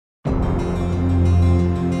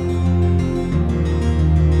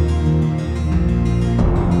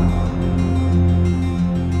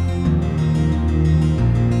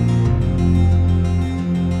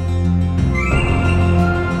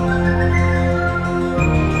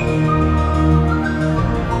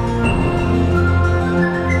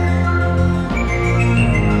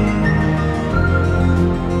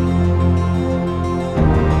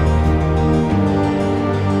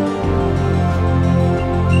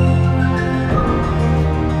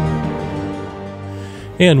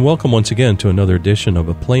And welcome once again to another edition of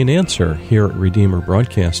A Plain Answer here at Redeemer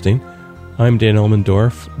Broadcasting. I'm Dan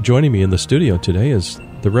Elmendorf. Joining me in the studio today is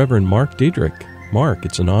the Reverend Mark Diedrich. Mark,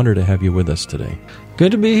 it's an honor to have you with us today.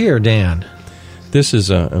 Good to be here, Dan. This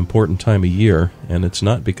is an important time of year, and it's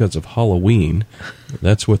not because of Halloween.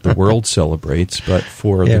 That's what the world celebrates. But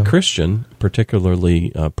for the Christian,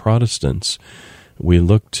 particularly Protestants, we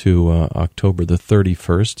look to October the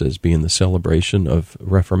 31st as being the celebration of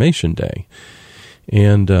Reformation Day.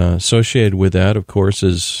 And associated with that, of course,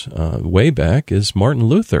 is way back is Martin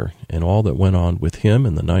Luther and all that went on with him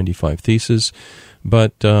and the 95 Theses.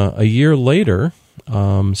 But a year later,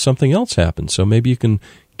 something else happened. So maybe you can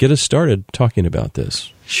get us started talking about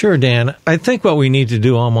this. Sure, Dan. I think what we need to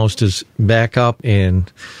do almost is back up and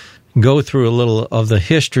go through a little of the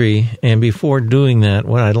history. And before doing that,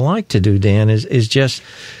 what I'd like to do, Dan, is just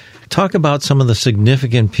talk about some of the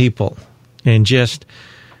significant people and just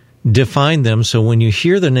define them, so when you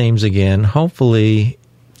hear the names again, hopefully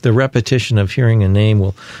the repetition of hearing a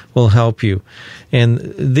name will help you. And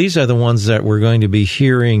these are the ones that we're going to be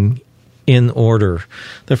hearing in order.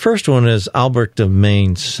 The first one is Albert of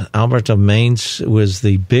Mainz. Albert of Mainz was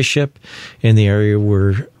the bishop in the area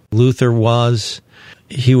where Luther was.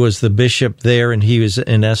 He was the bishop there, and he was,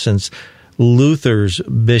 in essence, Luther's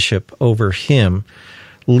bishop over him.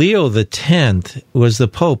 Leo X was the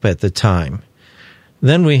pope at the time.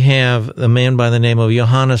 Then we have a man by the name of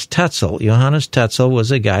Johannes Tetzel. Johannes Tetzel was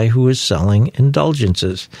a guy who was selling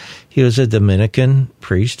indulgences. He was a Dominican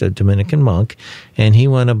priest, a Dominican monk, and he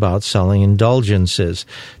went about selling indulgences.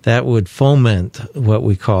 That would foment what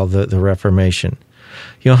we call the Reformation.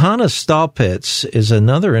 Johannes Staupitz is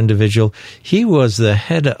another individual. He was the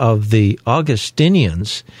head of the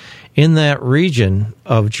Augustinians in that region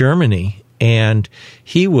of Germany. And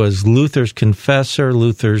he was Luther's confessor,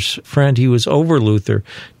 Luther's friend. He was over Luther,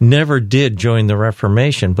 never did join the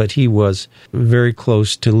Reformation, but he was very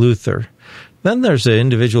close to Luther. Then there's an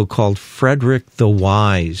individual called Frederick the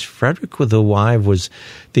Wise. Frederick the Wise was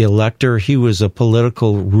the elector. He was a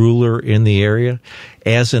political ruler in the area.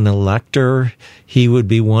 As an elector, he would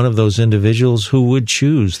be one of those individuals who would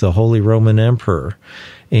choose the Holy Roman Emperor.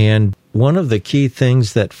 And one of the key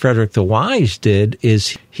things that Frederick the Wise did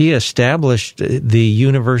is he established the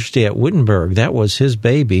university at Wittenberg. That was his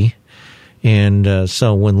baby. And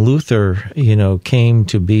so when Luther, came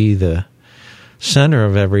to be the center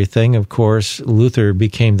of everything, of course, Luther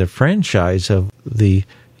became the franchise of the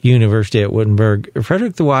university at Wittenberg.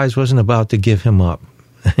 Frederick the Wise wasn't about to give him up.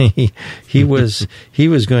 he was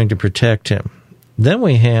going to protect him. Then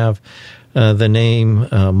we have the name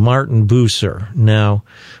Martin Bucer. Now,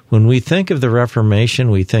 when we think of the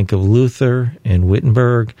Reformation, we think of Luther and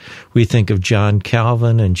Wittenberg. We think of John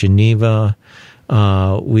Calvin and Geneva.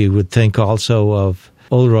 We would think also of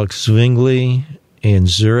Ulrich Zwingli in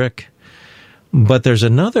Zurich. But there's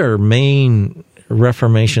another main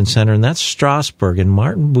Reformation center, and that's Strasbourg. And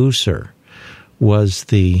Martin Bucer was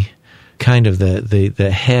the kind of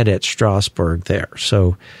the head at Strasbourg there.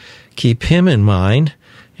 So keep him in mind.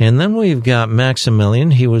 And then we've got Maximilian.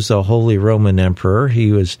 He was the Holy Roman Emperor.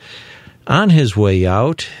 He was on his way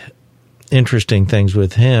out. Interesting things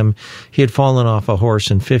with him. He had fallen off a horse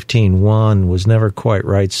in 1501, was never quite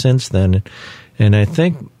right since then. And I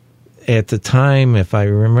think at the time, if I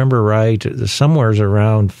remember right, somewhere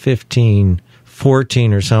around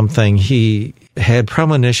 1514 or something, he had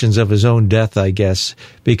premonitions of his own death, I guess,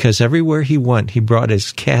 because everywhere he went, he brought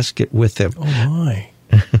his casket with him. Oh, my.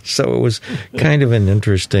 So it was kind of an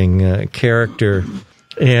interesting character.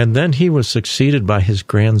 And then he was succeeded by his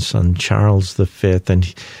grandson, Charles V.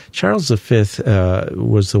 And Charles V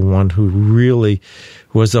was the one who really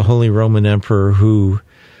was the Holy Roman Emperor, who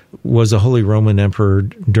was the Holy Roman Emperor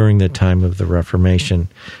during the time of the Reformation.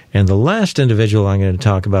 And the last individual I'm going to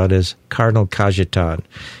talk about is Cardinal Cajetan.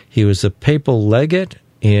 He was the papal legate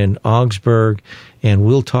in Augsburg, and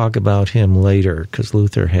we'll talk about him later because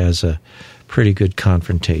Luther has a pretty good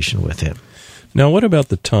confrontation with him. Now, what about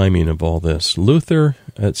the timing of all this? Luther,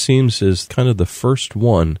 it seems, is kind of the first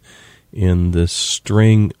one in this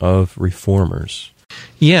string of reformers.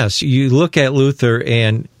 Yes, you look at Luther,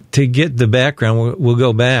 and to get the background, we'll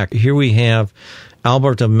go back. Here we have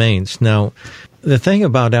Albert of Mainz. Now, the thing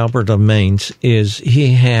about Albert of Mainz is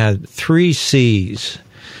he had 3 C's.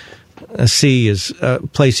 A C is a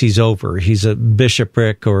place he's over. He's a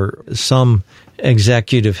bishopric or some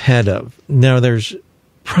executive head of. Now, there's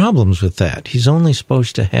problems with that. He's only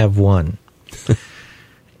supposed to have 1.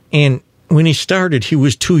 And when he started, he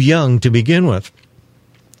was too young to begin with.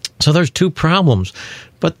 So there's 2 problems.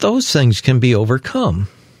 But those things can be overcome.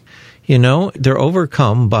 They're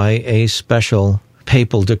overcome by a special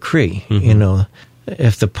papal decree. Mm-hmm.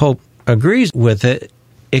 if the Pope agrees with it,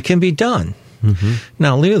 it can be done. Mm-hmm.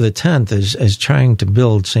 Now, Leo X is trying to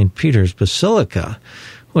build St. Peter's Basilica,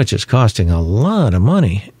 which is costing a lot of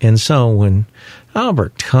money. And so when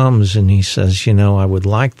Albert comes and he says, I would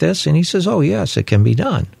like this, and he says, oh, yes, it can be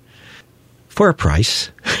done for a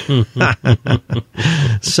price.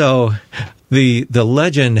 So the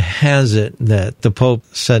legend has it that the Pope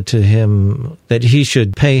said to him that he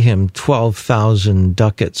should pay him 12,000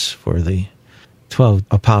 ducats for the 12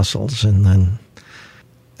 apostles. And then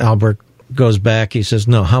Albert goes back, he says,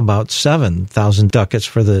 no, how about 7,000 ducats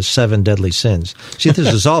for the 7 deadly sins? See,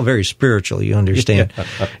 this is all very spiritual, you understand.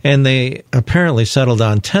 Yeah. And they apparently settled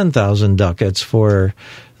on 10,000 ducats for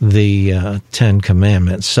the 10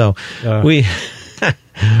 Commandments. So we have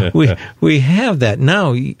that.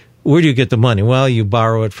 Now, where do you get the money? Well, you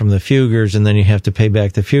borrow it from the Fuggers, and then you have to pay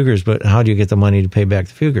back the Fuggers. But how do you get the money to pay back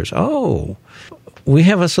the Fuggers? Oh, we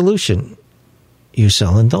have a solution. You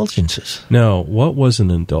sell indulgences. Now, what was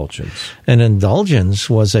an indulgence? An indulgence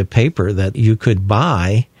was a paper that you could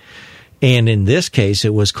buy, and in this case,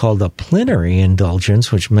 it was called a plenary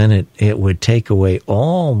indulgence, which meant it would take away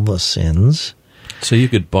all the sins. So you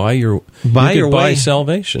could buy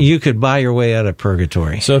salvation. You could buy your way out of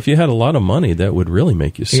purgatory. So if you had a lot of money, that would really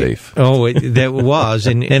make you safe. That was.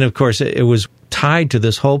 And of course, it was tied to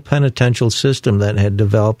this whole penitential system that had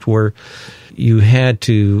developed where you had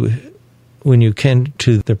to, when you came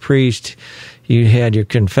to the priest, you had your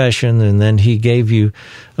confession, and then he gave you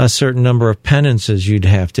a certain number of penances you'd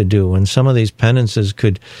have to do. And some of these penances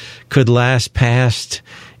could last past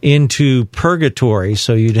into purgatory,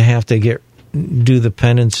 so you'd have to do the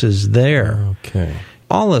penances there. Okay.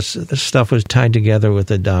 All this stuff was tied together with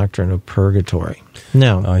the doctrine of purgatory.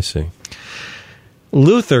 Now, I see.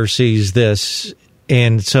 Luther sees this,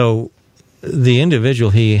 and so the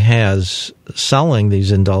individual he has selling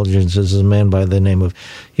these indulgences is a man by the name of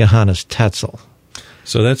Johannes Tetzel.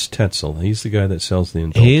 So that's Tetzel. He's the guy that sells the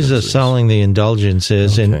indulgences. He's selling the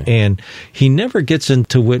indulgences, okay. and he never gets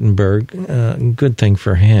into Wittenberg. Good thing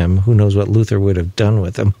for him. Who knows what Luther would have done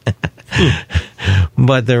with him.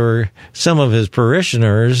 But there were some of his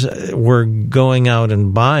parishioners were going out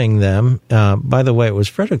and buying them. By the way, it was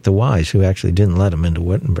Frederick the Wise who actually didn't let him into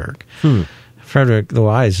Wittenberg. Frederick the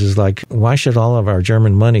Wise is like, why should all of our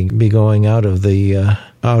German money be going out of the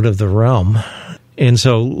realm? And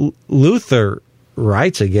so Luther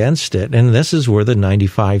writes against it, and this is where the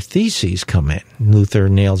 95 Theses come in. Luther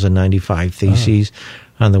nails a 95 Theses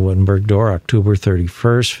on the Wittenberg door, October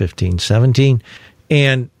 31st, 1517.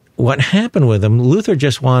 And what happened with him, Luther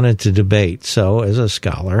just wanted to debate. So, as a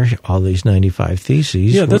scholar, all these 95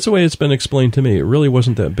 Theses... Yeah, that's the way it's been explained to me. It really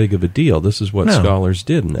wasn't that big of a deal. This is what scholars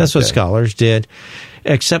did in that That's what scholars did.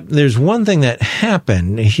 Except there's one thing that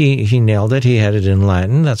happened. He nailed it. He had it in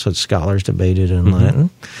Latin. That's what scholars debated in Latin.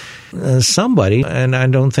 Somebody, and I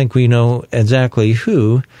don't think we know exactly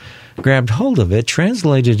who, grabbed hold of it,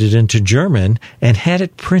 translated it into German, and had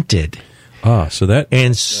it printed. So that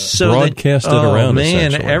broadcasted around.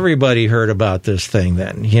 Man, everybody heard about this thing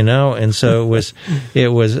then, and so it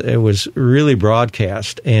was really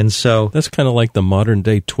broadcast, and so that's kind of like the modern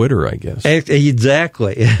day Twitter, I guess.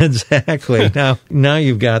 Exactly. Now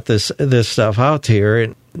you've got this stuff out here,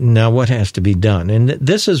 and now what has to be done? And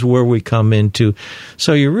this is where we come into.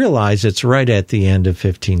 So you realize it's right at the end of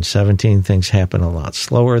 1517. Things happen a lot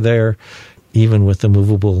slower there, even with the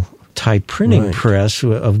movable type printing press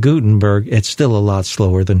of Gutenberg. It's still a lot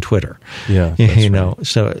slower than Twitter. Yeah, right.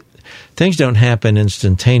 So things don't happen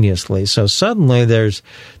instantaneously. So suddenly there's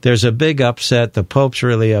a big upset. The Pope's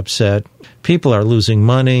really upset. People are losing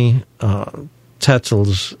money.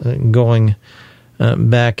 Tetzel's going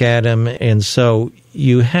back at him, and so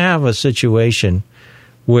you have a situation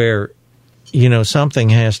where something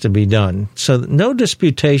has to be done. So no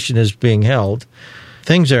disputation is being held.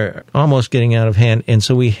 Things are almost getting out of hand. And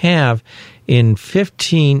so we have in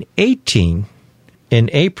 1518, in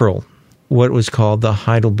April, what was called the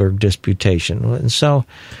Heidelberg Disputation. And so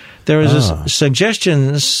there was this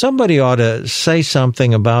suggestion, somebody ought to say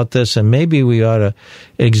something about this, and maybe we ought to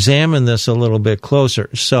examine this a little bit closer.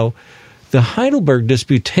 So the Heidelberg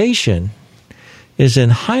Disputation is in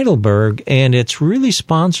Heidelberg, and it's really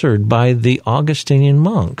sponsored by the Augustinian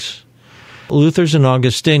monks. Luther's an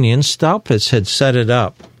Augustinian. Staupitz had set it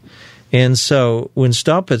up. And so when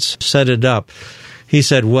Staupitz set it up, he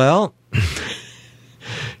said, well,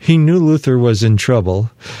 he knew Luther was in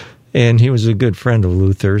trouble, and he was a good friend of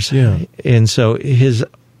Luther's. Yeah. And so his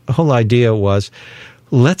whole idea was,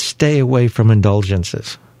 let's stay away from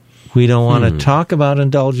indulgences. We don't want to talk about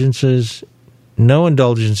indulgences, no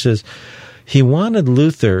indulgences. He wanted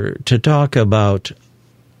Luther to talk about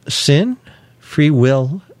sin, free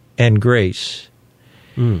will and grace.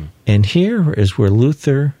 And here is where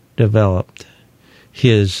Luther developed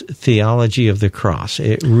his theology of the cross.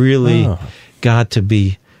 It really got to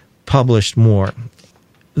be published more.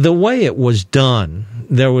 The way it was done,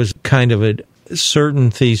 there was kind of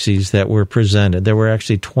certain theses that were presented. There were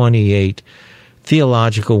actually 28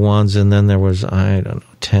 theological ones, and then there was,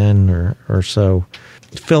 10 or so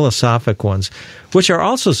philosophic ones, which are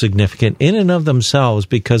also significant in and of themselves,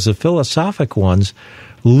 because the philosophic ones,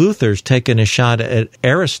 Luther's taken a shot at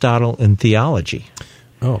Aristotle in theology.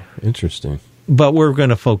 Oh, interesting. But we're going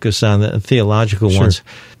to focus on the theological ones,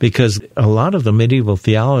 because a lot of the medieval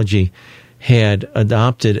theology had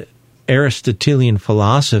adopted Aristotelian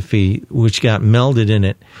philosophy, which got melded in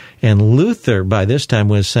it. And Luther, by this time,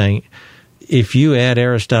 was saying, if you add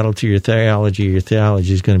Aristotle to your theology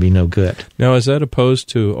is going to be no good. Now, is that opposed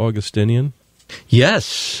to Augustinian?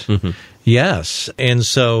 Yes. Yes. And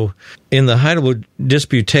so in the Heidelberg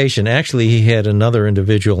Disputation, actually he had another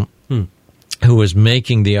individual who was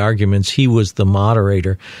making the arguments. He was the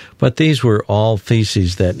moderator. But these were all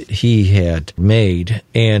theses that he had made.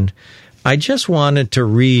 And I just wanted to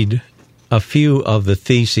read a few of the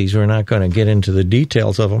theses. We're not going to get into the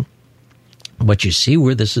details of them. But you see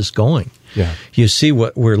where this is going. Yeah. You see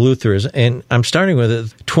where Luther is. And I'm starting with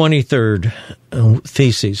the 23rd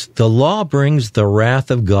thesis. The law brings the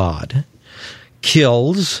wrath of God,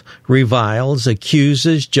 kills, reviles,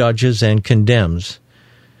 accuses, judges, and condemns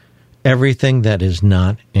everything that is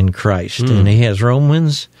not in Christ. And he has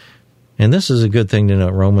Romans, and this is a good thing to know,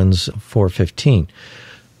 Romans 4:15.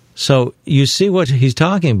 So you see what he's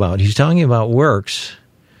talking about. He's talking about works,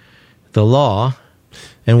 the law,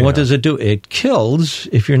 and what does it do? It kills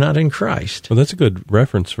if you're not in Christ. Well, that's a good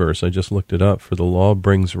reference verse. I just looked it up. For the law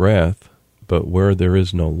brings wrath, but where there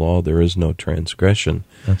is no law, there is no transgression.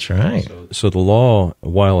 That's right. So the law,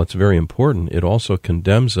 while it's very important, it also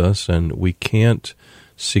condemns us, and we can't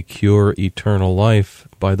secure eternal life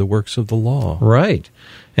by the works of the law. Right.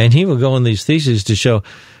 And he will go in these theses to show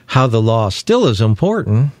how the law still is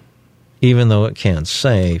important, even though it can't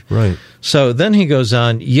save. Right. So then he goes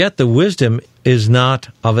on, yet the wisdom is not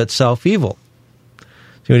of itself evil.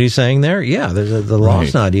 See what he's saying there? Yeah, the law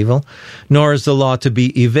is not evil, nor is the law to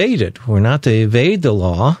be evaded. We're not to evade the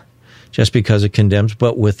law just because it condemns,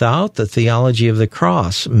 but without the theology of the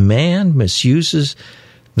cross, man misuses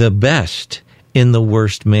the best in the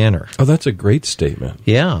worst manner. Oh, that's a great statement.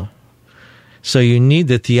 Yeah. So you need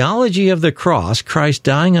the theology of the cross, Christ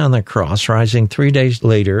dying on the cross, rising 3 days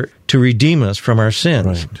later to redeem us from our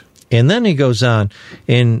sins. Right. And then he goes on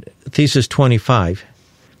in Thesis 25,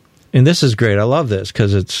 and this is great. I love this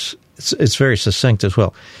because it's very succinct as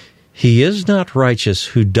well. He is not righteous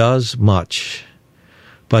who does much,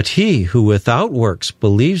 but he who without works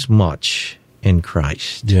believes much in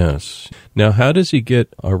Christ. Yes. Now, how does he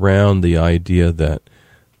get around the idea that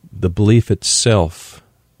the belief itself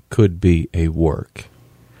could be a work?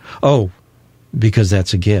 Oh, because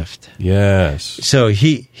that's a gift. Yes. So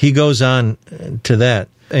he goes on to that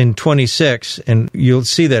in 26, and you'll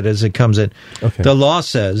see that as it comes in. Okay. The law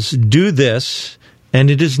says, do this, and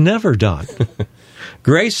it is never done.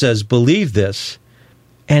 Grace says, believe this,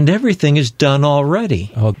 and everything is done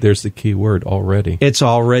already. Oh, there's the key word, already. It's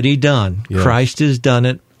already done. Yes. Christ has done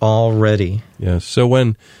it already. Yes. So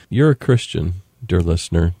when you're a Christian, dear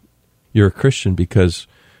listener, you're a Christian because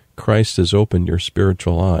Christ has opened your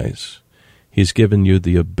spiritual eyes. He's given you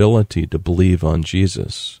the ability to believe on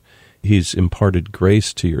Jesus. He's imparted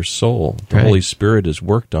grace to your soul. The Right. Holy Spirit has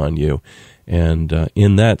worked on you. And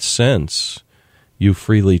in that sense, you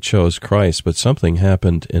freely chose Christ, but something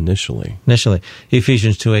happened initially. Initially,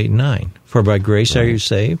 Ephesians 2:8-9. For by grace are you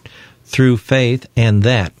saved, through faith, and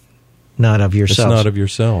that, not of yourselves. It's not of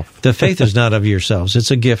yourself. The faith is not of yourselves. It's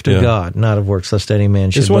a gift of God, not of works, lest any man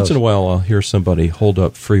should Just once boast. in a while, I'll hear somebody hold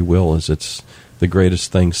up free will as it's the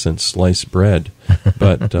greatest thing since sliced bread.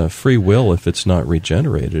 But free will, if it's not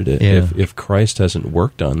regenerated, if Christ hasn't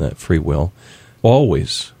worked on that free will,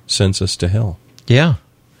 always sends us to hell. Yeah,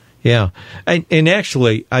 yeah. And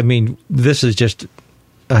actually, I mean, this is just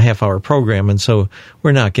a half-hour program, and so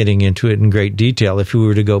we're not getting into it in great detail. If we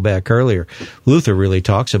were to go back earlier, Luther really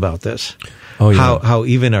talks about this. Oh, yeah. How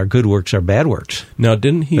even our good works are bad works. Now,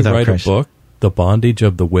 didn't he Without write Christ. a book, The Bondage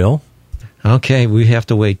of the Will? Okay, we have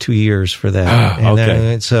to wait 2 years for that. And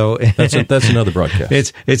okay. so That's another broadcast.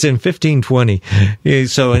 It's in 1520.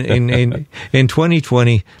 So in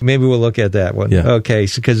 2020, maybe we'll look at that one. Yeah. Okay,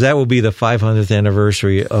 because that will be the 500th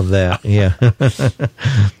anniversary of that. Yeah.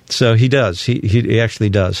 So he does. He actually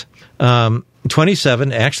does.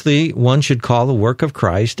 27, actually, one should call the work of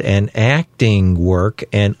Christ an acting work,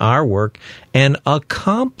 and our work an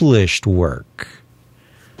accomplished work.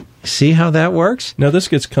 See how that works? Now, this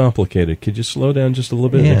gets complicated. Could you slow down just a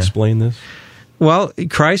little bit and explain this? Well,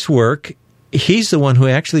 Christ's work, he's the one who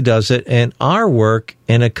actually does it, and our work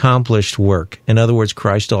an accomplished work. In other words,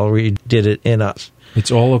 Christ already did it in us.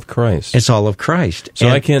 It's all of Christ. It's all of Christ. So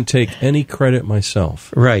I can't take any credit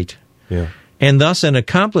myself. Right. Yeah. And thus an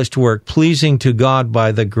accomplished work pleasing to God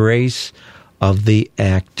by the grace of the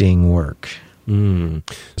acting work.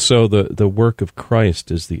 So the work of Christ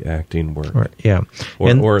is the acting work. Right, yeah.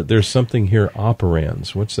 Or there's something here,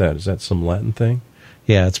 operans. What's that? Is that some Latin thing?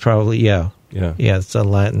 Yeah, it's probably, yeah. Yeah, it's a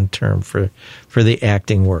Latin term for the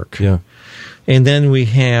acting work. Yeah. And then we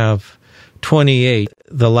have 28,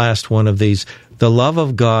 the last one of these. The love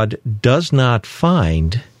of God does not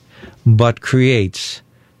find, but creates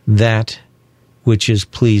that which is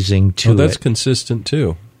pleasing to it. That's consistent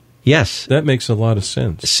too. Yes. That makes a lot of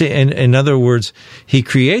sense. See, in other words, he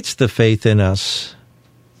creates the faith in us,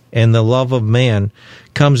 and the love of man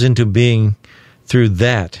comes into being through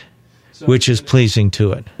that which is pleasing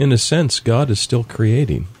to it. In a sense, God is still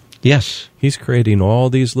creating. Yes. He's creating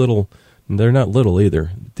all these little, they're not little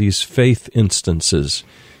either, these faith instances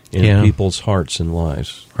in people's hearts and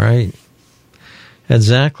lives. Right.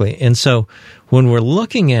 Exactly. And so when we're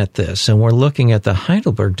looking at this and we're looking at the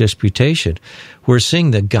Heidelberg Disputation, we're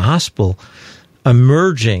seeing the gospel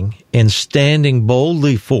emerging and standing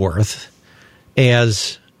boldly forth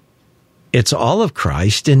as it's all of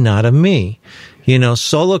Christ and not of me. You know,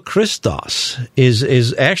 sola Christos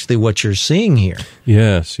is actually what you're seeing here.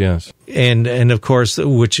 Yes, yes. And of course,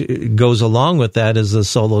 which goes along with that is the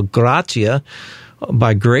sola gratia,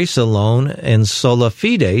 by grace alone, and sola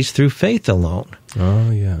fides, through faith alone. Oh,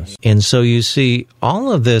 yes. And so you see,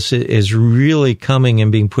 all of this is really coming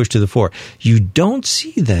and being pushed to the fore. You don't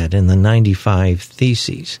see that in the 95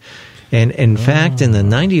 Theses. And in fact, in the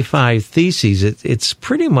 95 Theses, it's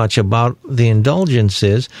pretty much about the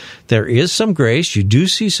indulgences. There is some grace. You do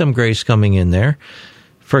see some grace coming in there.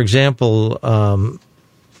 For example,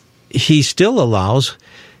 he still allows,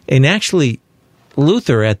 and actually,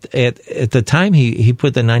 Luther, at the time he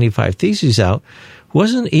put the 95 Theses out,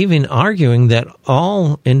 wasn't even arguing that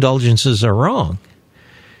all indulgences are wrong.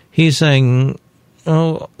 He's saying,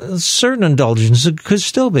 certain indulgences could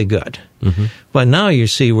still be good. Mm-hmm. But now you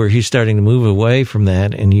see where he's starting to move away from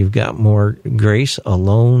that, and you've got more grace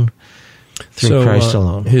alone through Christ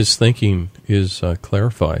alone. His thinking is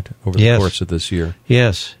clarified over the course of this year.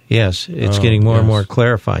 Yes. It's getting more and more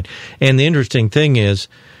clarified. And the interesting thing is,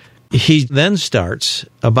 he then starts,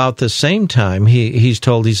 about the same time, he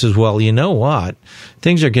says, well, you know what?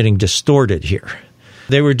 Things are getting distorted here.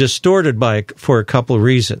 They were distorted for a couple of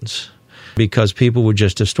reasons, because people would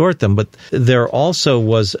just distort them. But there also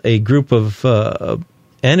was a group of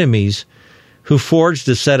enemies who forged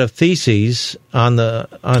a set of theses on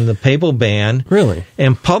the papal ban. Really?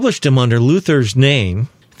 And published them under Luther's name.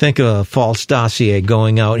 Think of a false dossier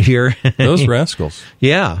going out here. Those rascals.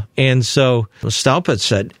 Yeah. And so Staupitz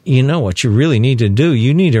said, you know what you really need to do?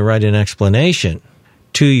 You need to write an explanation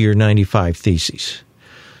to your 95 Theses.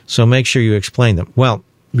 So make sure you explain them. Well,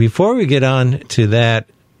 before we get on to that,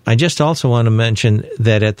 I just also want to mention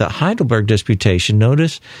that at the Heidelberg Disputation,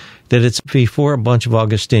 notice that it's before a bunch of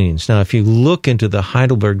Augustinians. Now, if you look into the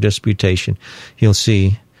Heidelberg Disputation, you'll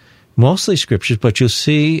see mostly scriptures, but you'll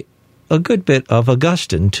see a good bit of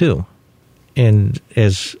Augustine, too. And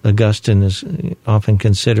as Augustine is often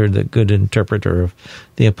considered the good interpreter of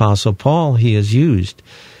the Apostle Paul, he is used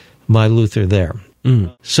by Luther there.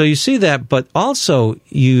 So you see that, but also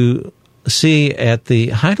you see at the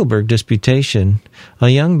Heidelberg Disputation a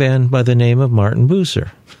young man by the name of Martin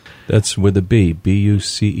Bucer. That's with a B,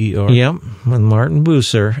 B-U-C-E-R? Yep, with Martin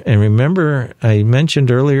Bucer. And remember, I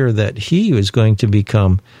mentioned earlier that he was going to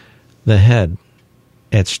become the head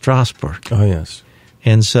at Strasbourg. Oh, yes.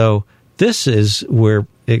 And so this is where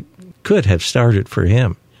it could have started for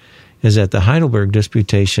him, is at the Heidelberg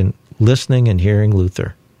Disputation, listening and hearing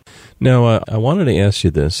Luther. Now, I wanted to ask you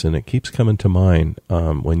this, and it keeps coming to mind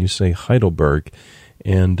when you say Heidelberg,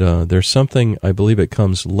 and there's something, I believe it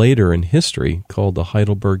comes later in history, called the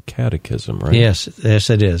Heidelberg Catechism, right? Yes,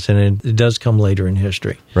 it is, and it does come later in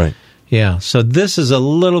history. Right. Yeah, so this is a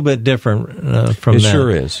little bit different from that. It sure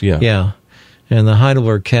is, yeah. Yeah. And the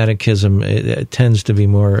Heidelberg Catechism, it tends to be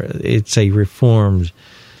more, it's a Reformed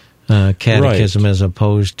catechism as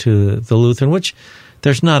opposed to the Lutheran, which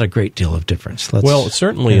there's not a great deal of difference.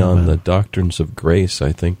 Certainly on the doctrines of grace,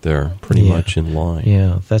 I think they're pretty much in line.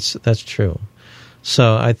 Yeah, that's true.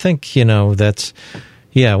 So I think, that's,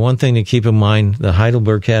 Yeah, one thing to keep in mind, the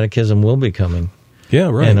Heidelberg Catechism will be coming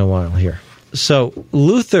in a while here. So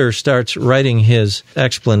Luther starts writing his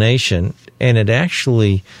explanation, and it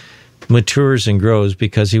actually matures and grows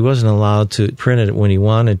because he wasn't allowed to print it when he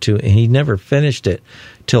wanted to, and he never finished it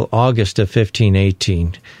till August of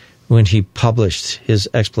 1518 when he published his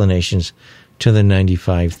explanations to the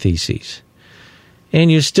 95 Theses.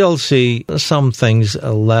 And you still see some things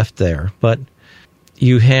left there, but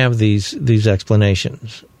you have these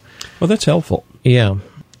explanations. Well, that's helpful. Yeah.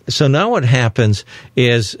 So now what happens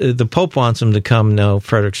is the Pope wants him to come. No,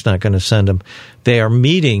 Frederick's not going to send him. They are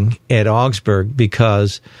meeting at Augsburg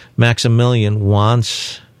because Maximilian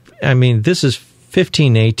wants, this is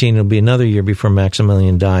 1518. It'll be another year before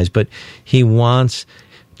Maximilian dies, but he wants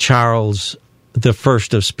Charles the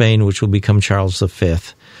First of Spain, which will become Charles V,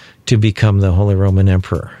 to become the Holy Roman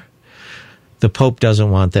Emperor. The Pope doesn't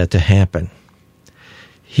want that to happen.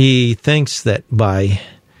 He thinks that by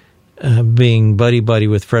being buddy-buddy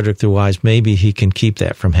with Frederick the Wise, maybe he can keep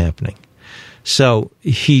that from happening. So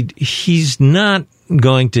he's not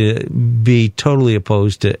going to be totally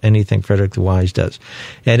opposed to anything Frederick the Wise does.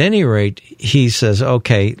 At any rate, he says,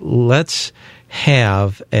 okay, let's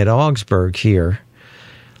have, at Augsburg here,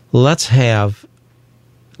 let's have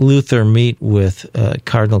Luther meet with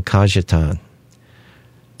Cardinal Cajetan,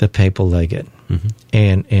 the papal legate.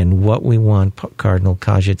 Mm-hmm. And what we want Cardinal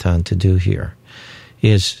Cajetan to do here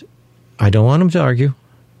is, I don't want him to argue,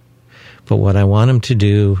 but what I want him to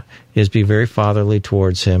do is be very fatherly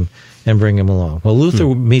towards him and bring him along. Well, Luther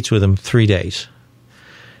meets with him 3 days,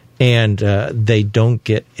 and they don't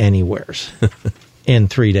get anywheres in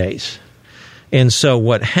 3 days. And so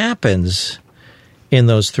what happens in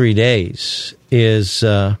those 3 days is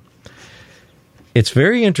it's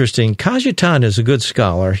very interesting. Cajetan is a good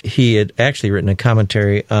scholar. He had actually written a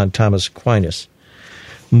commentary on Thomas Aquinas.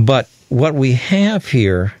 But what we have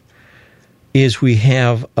here is we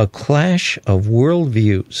have a clash of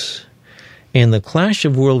worldviews. And the clash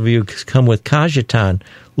of worldviews come with Cajetan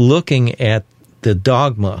looking at the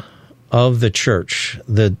dogma of the church,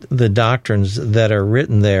 the doctrines that are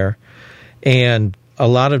written there, and a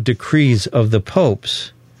lot of decrees of the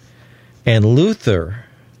popes. And Luther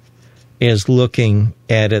is looking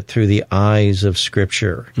at it through the eyes of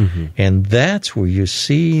Scripture. Mm-hmm. And that's where you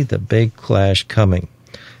see the big clash coming.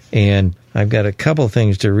 And I've got a couple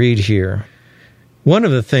things to read here. One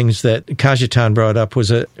of the things that Cajetan brought up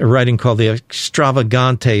was a writing called the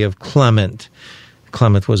Extravagante of Clement.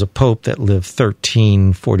 Clement was a pope that lived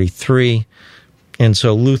 1343. And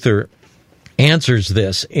so Luther answers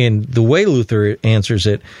this, and the way Luther answers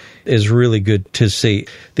it is really good to see.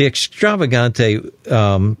 The Extravagante,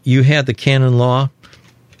 you had the canon law,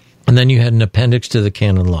 and then you had an appendix to the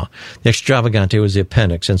canon law. The Extravagante was the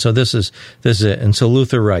appendix, and so this is it. And so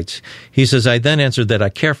Luther writes, he says, I then answered that I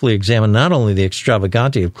carefully examined not only the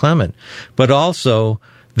Extravagante of Clement, but also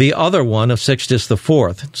the other one of Sixtus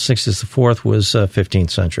IV. Sixtus IV was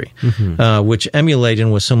 15th century, which emulated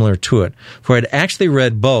and was similar to it. For I had actually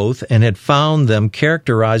read both and had found them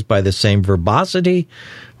characterized by the same verbosity,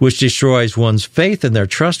 which destroys one's faith and their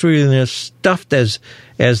trustworthiness, stuffed as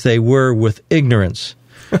they were with ignorance.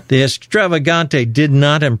 The Extravagante did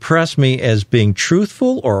not impress me as being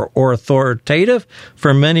truthful or authoritative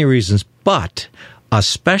for many reasons, but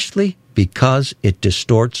especially because it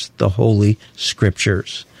distorts the Holy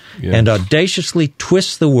Scriptures and audaciously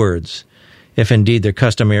twists the words, if indeed their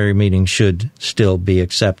customary meaning should still be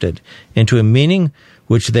accepted, into a meaning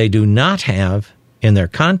which they do not have in their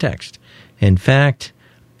context. In fact,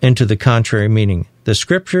 into the contrary meaning. The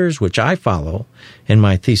Scriptures, which I follow in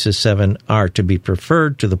my Thesis 7, are to be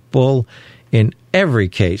preferred to the bull in every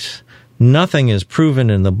case. Nothing is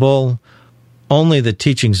proven in the bull. Only the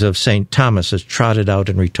teachings of St. Thomas is trotted out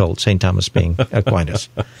and retold, St. Thomas being Aquinas.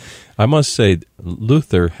 I must say,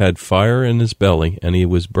 Luther had fire in his belly, and he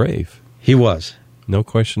was brave. He was. No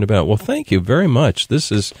question about it. Well, thank you very much.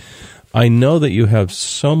 I know that you have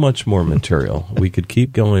so much more material. We could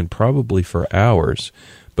keep going probably for hours,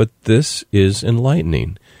 but this is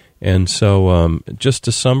enlightening. And so just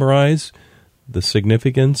to summarize, the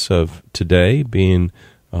significance of today being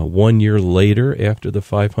 1 year later after the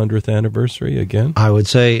 500th anniversary again? I would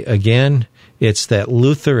say, again, it's that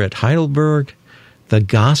Luther at Heidelberg, the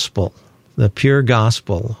gospel, the pure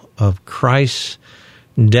gospel of Christ's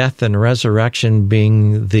death and resurrection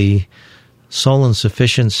being the sole and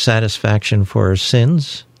sufficient satisfaction for our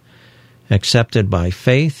sins, accepted by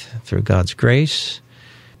faith through God's grace,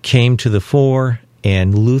 came to the fore,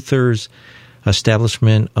 and Luther's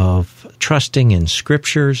establishment of trusting in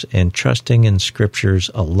Scriptures and trusting in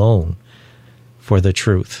Scriptures alone for the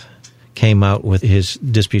truth came out with his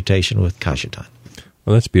disputation with Cajetan.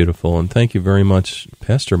 Well, that's beautiful. And thank you very much,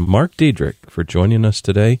 Pastor Mark Diedrich, for joining us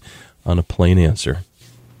today on A Plain Answer.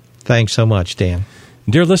 Thanks so much, Dan.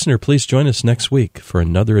 Dear listener, please join us next week for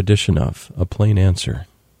another edition of A Plain Answer.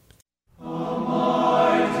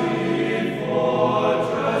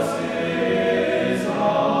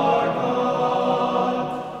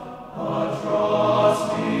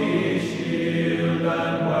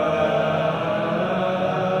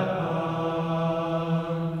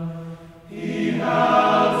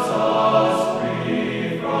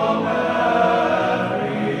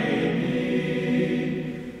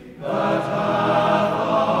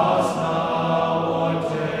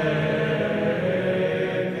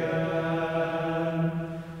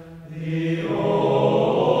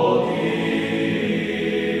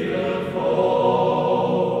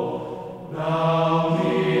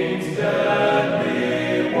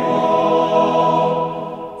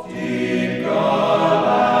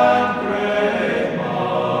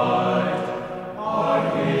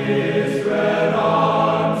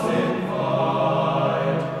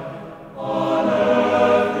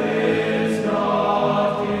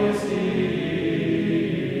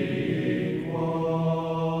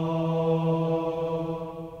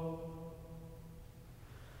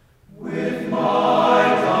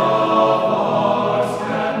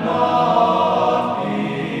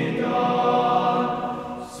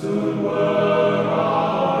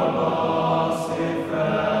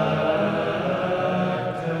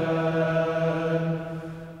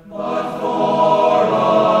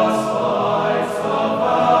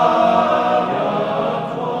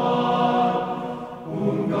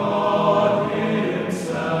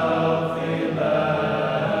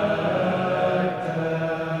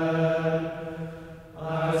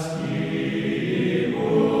 As